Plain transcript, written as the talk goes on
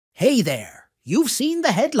Hey there, you've seen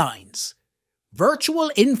the headlines.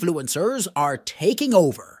 Virtual influencers are taking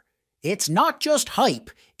over. It's not just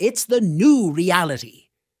hype, it's the new reality.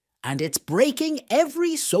 And it's breaking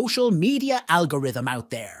every social media algorithm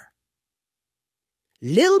out there.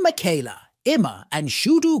 Lil Michaela, Imma and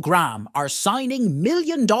Shudu Graham are signing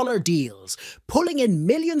million-dollar deals, pulling in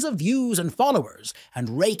millions of views and followers,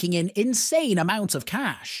 and raking in insane amounts of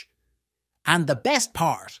cash. And the best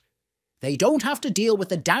part, they don't have to deal with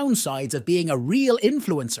the downsides of being a real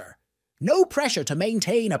influencer. No pressure to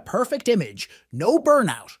maintain a perfect image, no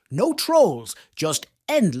burnout, no trolls, just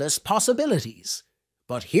endless possibilities.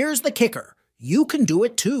 But here's the kicker, you can do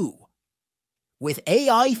it too. With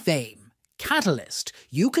AI fame, Catalyst,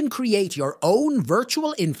 you can create your own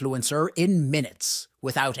virtual influencer in minutes,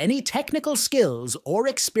 without any technical skills or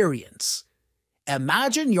experience.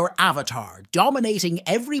 Imagine your avatar dominating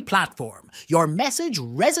every platform, your message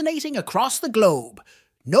resonating across the globe.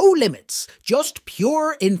 No limits, just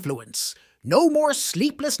pure influence. No more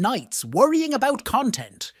sleepless nights worrying about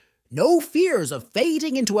content. No fears of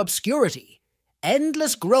fading into obscurity.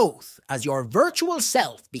 Endless growth as your virtual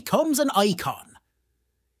self becomes an icon.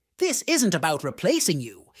 This isn't about replacing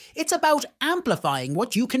you, it's about amplifying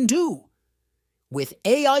what you can do. With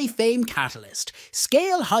AI Fame Catalyst,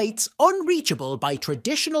 scale heights unreachable by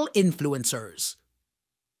traditional influencers.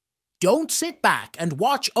 Don't sit back and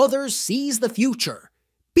watch others seize the future.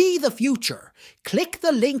 Be the future. Click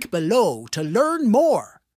the link below to learn more.